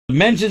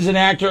mentions an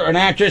actor or an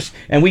actress,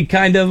 and we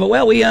kind of,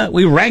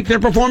 we rank their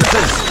performances.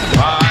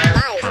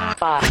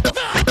 5,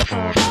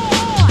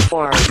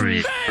 4,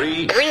 3,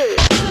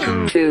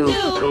 2.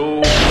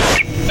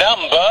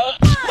 Number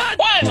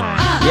 1.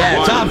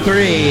 Yeah, top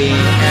 3.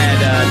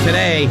 And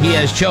today he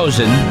has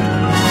chosen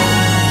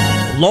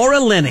Laura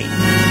Linney.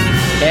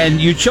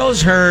 And you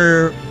chose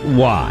her,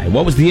 why?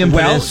 What was the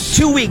impetus?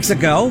 Well, 2 weeks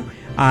ago,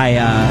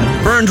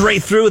 I burned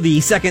right through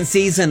the second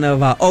season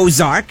of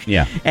Ozark.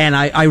 Yeah. And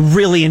I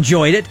really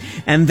enjoyed it.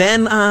 And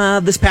then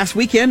this past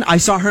weekend, I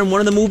saw her in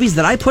one of the movies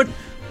that I put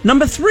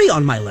number 3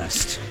 on my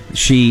list.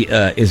 She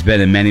has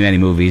been in many, many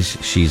movies.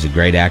 She's a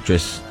great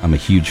actress. I'm a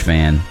huge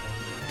fan.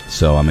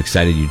 So I'm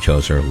excited you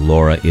chose her.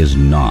 Laura is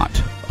not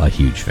a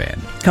huge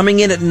fan. Coming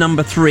in at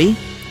number 3,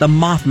 The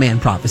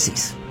Mothman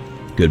Prophecies.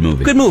 Good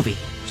movie. Good movie.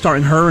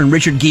 Starring her and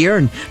Richard Gere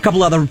and a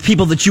couple other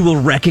people that you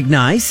will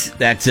recognize.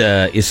 That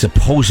is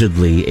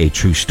supposedly a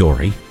true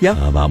story. Yep.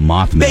 About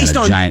Mothman.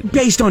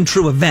 Based on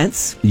true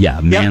events. Yeah,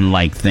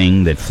 man-like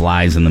thing that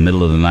flies in the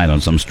middle of the night on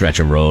some stretch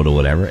of road or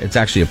whatever. It's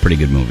actually a pretty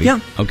good movie.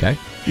 Yeah. Okay.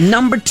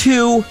 Number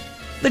 2,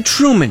 The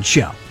Truman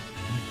Show.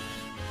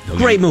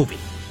 Great movie.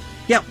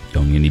 Yep.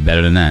 Don't get any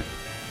better than that.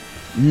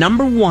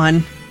 Number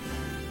 1,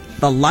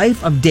 The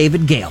Life of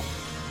David Gale.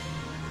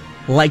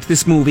 Liked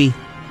this movie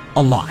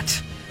a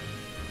lot.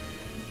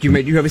 Do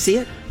you ever see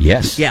it?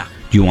 Yes. Yeah.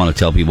 Do you want to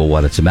tell people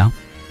what it's about?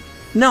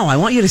 No, I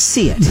want you to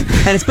see it.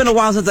 And it's been a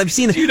while since I've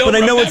seen it, but I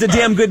know it's a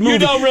damn good movie. You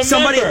don't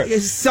remember.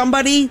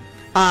 Somebody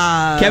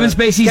Kevin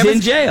Spacey's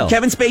in jail.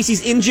 Kevin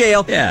Spacey's in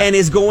jail and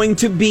is going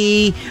to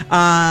be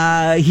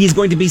he's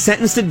going to be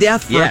sentenced to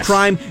death for a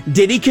crime.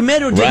 Did he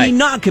commit or did he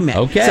not commit?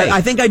 Okay. So I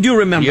think I do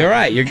remember. You're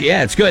right.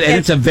 Yeah, it's good. And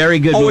it's a very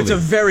good movie. Oh, it's a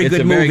very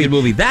good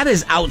movie. That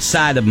is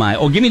outside of my...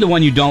 Oh, give me the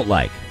one you don't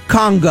like.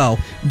 Congo.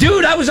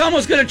 Dude, I was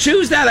almost going to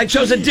choose that. I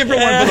chose a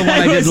different one for the one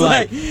I didn't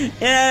like.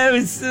 It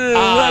was,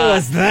 what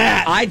was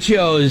that? I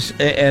chose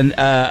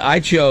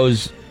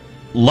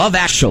Love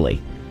Actually.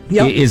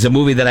 Yep. Is a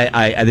movie that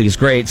I think is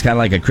great. It's kind of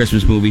like a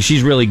Christmas movie.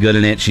 She's really good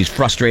in it. She's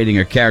frustrating.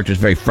 Her character is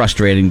very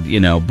frustrating,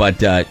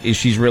 but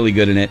she's really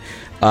good in it.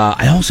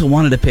 I also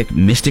wanted to pick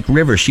Mystic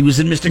River. She was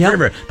in Mystic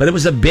River, but it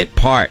was a bit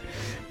part.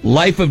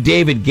 Life of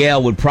David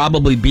Gale would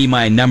probably be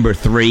my number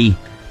 3,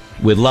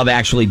 with Love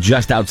Actually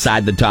just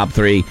outside the top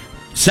 3.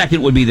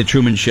 Second would be The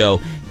Truman Show.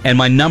 And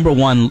my number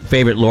 1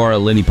 favorite Laura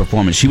Linney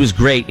performance. She was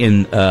great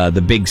in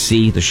The Big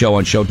C, the show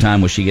on Showtime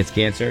where she gets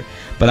cancer.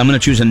 But I'm going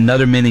to choose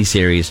another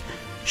miniseries.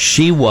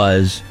 She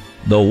was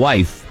the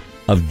wife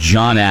of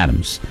John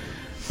Adams,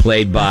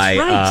 played by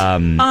Paul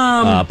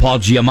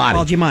Giamatti.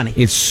 Paul Giamatti.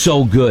 It's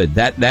so good.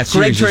 That series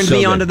Greg is so turned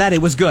me good. on to that.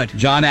 It was good.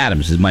 John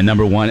Adams is my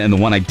number 1, and the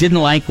one I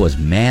didn't like was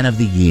Man of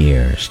the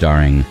Year,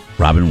 starring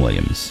Robin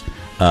Williams.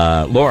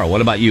 Laura,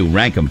 what about you?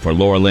 Rank them for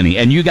Laura Linney.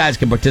 And you guys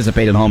can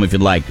participate at home if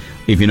you'd like,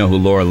 if you know who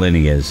Laura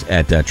Linney is,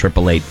 at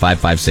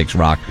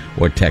 888-556-ROCK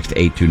or text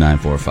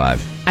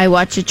 82945. I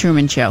watched The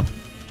Truman Show.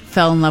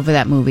 Fell in love with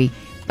that movie,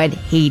 but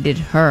hated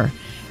her.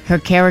 Her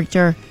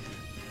character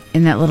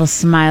and that little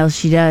smile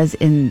she does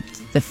and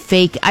the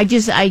fake. I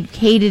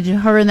hated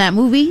her in that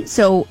movie,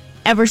 so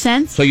ever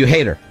since. So you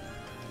hate her?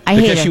 I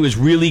hate her. Because she was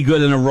really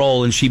good in a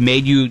role and she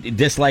made you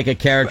dislike a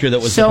character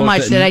that was so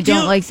much to... that I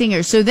don't like seeing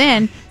her. So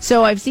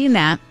I've seen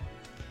that.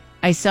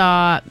 I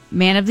saw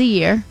Man of the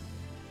Year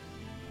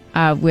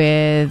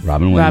with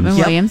Robin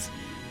Williams.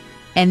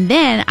 And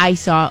then I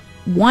saw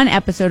one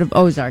episode of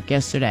Ozark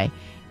yesterday.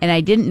 And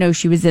I didn't know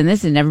she was in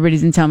this, and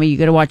everybody's going to tell me you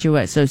got to watch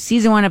it. So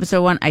season 1,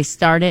 episode 1, I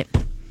started,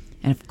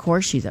 and of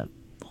course she's a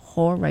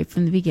whore right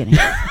from the beginning.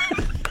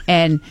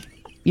 And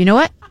you know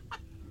what?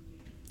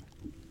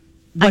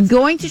 I'm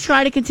going to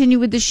try to continue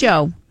with the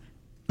show,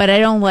 but I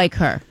don't like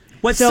her.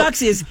 What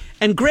sucks is,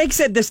 and Greg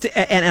said this,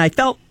 and I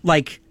felt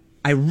like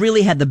I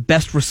really had the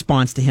best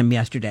response to him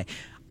yesterday.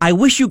 I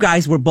wish you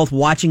guys were both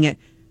watching it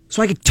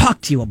so I could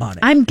talk to you about it.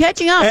 I'm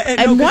catching up.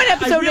 I'm one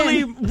episode in.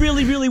 I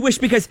really wish,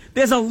 because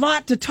there's a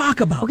lot to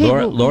talk about.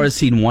 Okay, Laura's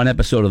seen one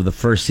episode of the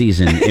first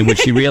season in which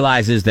she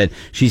realizes that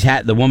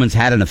the woman's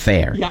had an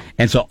affair,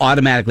 and so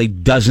automatically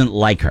doesn't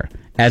like her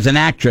as an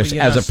actress,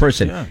 as a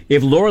person. Yeah.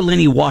 If Laura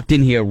Linney walked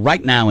in here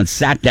right now and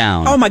sat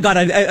down, oh my God,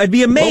 I'd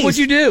be amazed. What would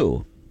you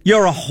do?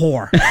 You're a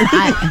whore.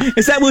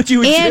 Is that what you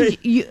would say?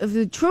 And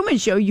the Truman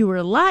Show, you were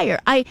a liar.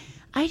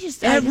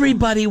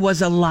 Everybody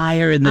was a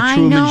liar in the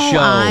Truman Show.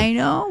 I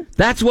know.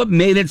 That's what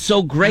made it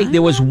so great.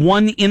 There was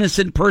one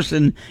innocent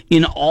person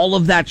in all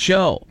of that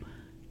show.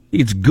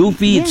 It's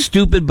goofy, it's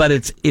stupid, but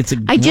it's a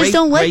great, I just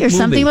don't like her. Movie.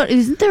 Something about,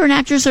 isn't there an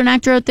actress or an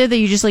actor out there that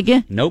you just like,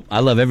 Nope, I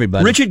love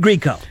everybody. Richard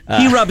Grieco.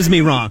 He rubs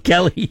me wrong.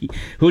 Kelly,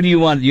 who do you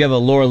want? Do you have a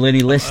Laura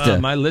Linney list?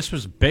 My list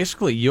was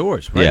basically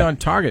yours, right on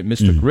target.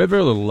 Mystic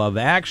River, Little Love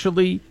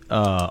Actually,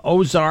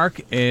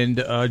 Ozark,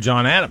 and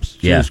John Adams.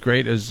 She was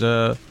great as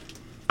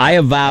I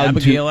have vowed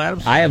Abigail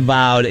Adams? I have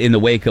vowed in the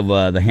wake of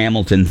the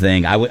Hamilton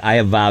thing. I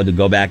have vowed to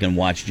go back and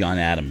watch John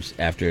Adams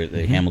after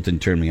the Hamilton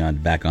turned me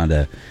back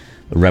onto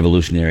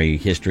Revolutionary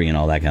history and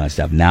all that kind of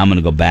stuff. Now I'm going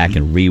to go back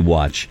and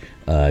rewatch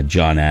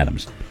John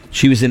Adams.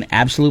 She was in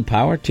Absolute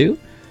Power too.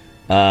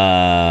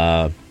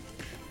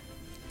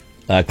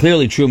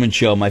 Clearly, Truman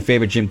Show, my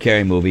favorite Jim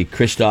Carrey movie.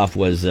 Christoph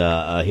was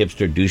a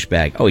hipster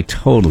douchebag. Oh, he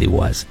totally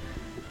was.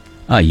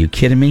 Oh, you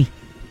kidding me?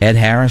 Ed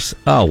Harris?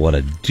 Oh, what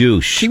a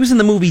douche. She was in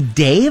the movie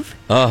Dave?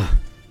 Oh.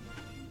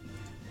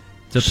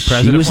 Is that the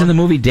president She was one? in the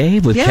movie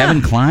Dave with Yeah.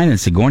 Kevin Kline and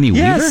Sigourney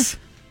Yes.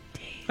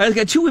 I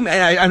got two women.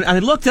 I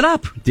looked it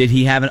up. Weaver? Did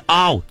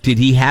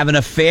he have an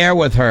affair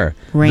with her?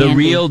 Randy. The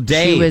real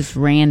Dave. She was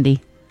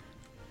Randy.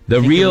 the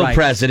think real you're right.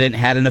 president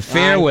had an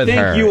affair I with think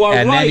her. you are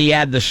and right.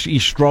 then he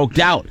stroked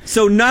out.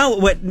 So now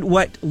what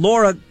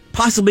Laura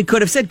possibly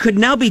could have said could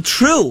now be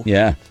true.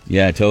 Yeah,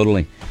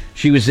 totally.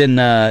 She was in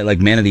like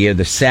Man of the Year,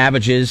 The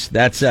Savages.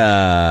 That's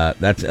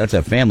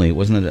a family.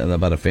 Wasn't it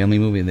about a family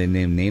movie? They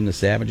named The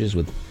Savages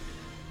with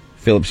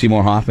Philip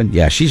Seymour Hoffman.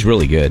 Yeah, she's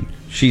really good.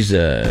 She's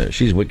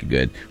wicked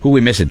good. Who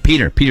we missing?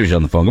 Peter. Peter's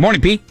on the phone. Good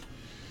morning, Pete.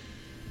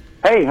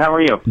 Hey, how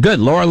are you? Good.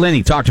 Laura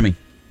Linney, talk to me.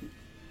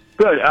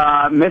 Good.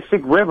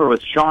 Mystic River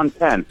with Sean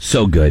Penn.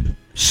 So good.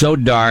 So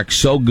dark,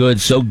 so good,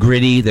 so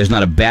gritty. There's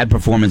not a bad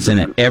performance in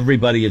it.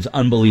 Everybody is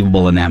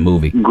unbelievable in that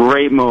movie.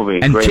 Great movie.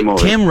 And Great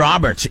movie. Tim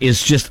Roberts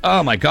is just,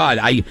 oh my God,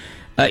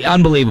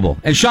 unbelievable.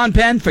 And Sean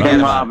Penn, forget Tim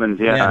about Robbins,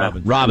 it. yeah.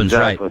 Robbins,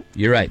 Exactly. right.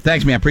 You're right.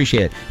 Thanks, man. I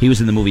appreciate it. He was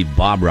in the movie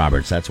Bob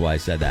Roberts. That's why I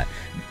said that.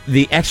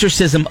 The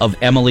Exorcism of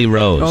Emily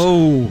Rose.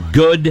 Oh.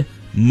 Good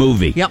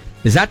movie. Yep.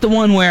 Is that the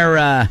one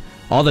where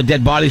all the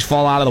dead bodies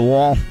fall out of the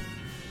wall?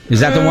 Is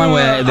that the one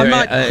where I'm there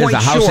not is quite a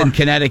house sure. in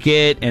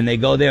Connecticut and they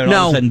go there and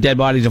all of a No. sudden dead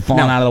bodies are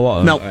falling No. out of the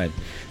wall? No. All right.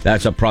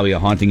 That's probably a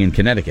haunting in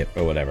Connecticut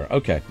or whatever.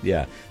 Okay,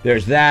 yeah.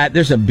 There's that.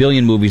 There's a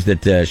billion movies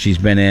that she's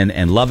been in,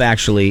 and Love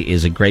Actually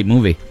is a great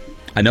movie.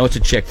 I know it's a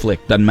chick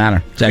flick. Doesn't matter.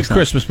 It's It's a excellent.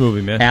 Christmas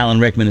movie, man. Alan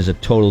Rickman is a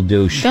total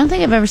douche. Don't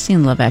think I've ever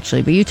seen Love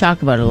Actually, but you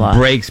talk about it a lot.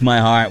 Breaks my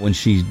heart when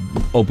she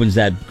opens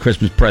that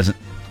Christmas present.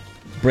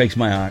 Breaks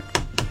my heart.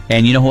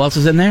 And you know who else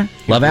is in there?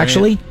 Love Grant.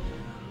 Actually?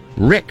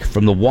 Rick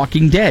from The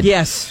Walking Dead.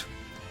 Yes.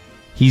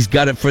 He's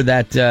got it for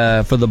that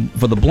for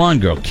the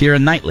blonde girl,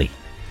 Keira Knightley.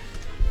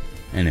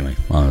 Anyway,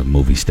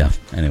 movie stuff.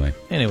 Anyway,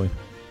 Anyway.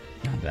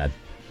 not bad.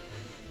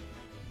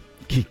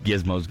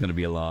 Gizmo's going to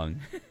be along.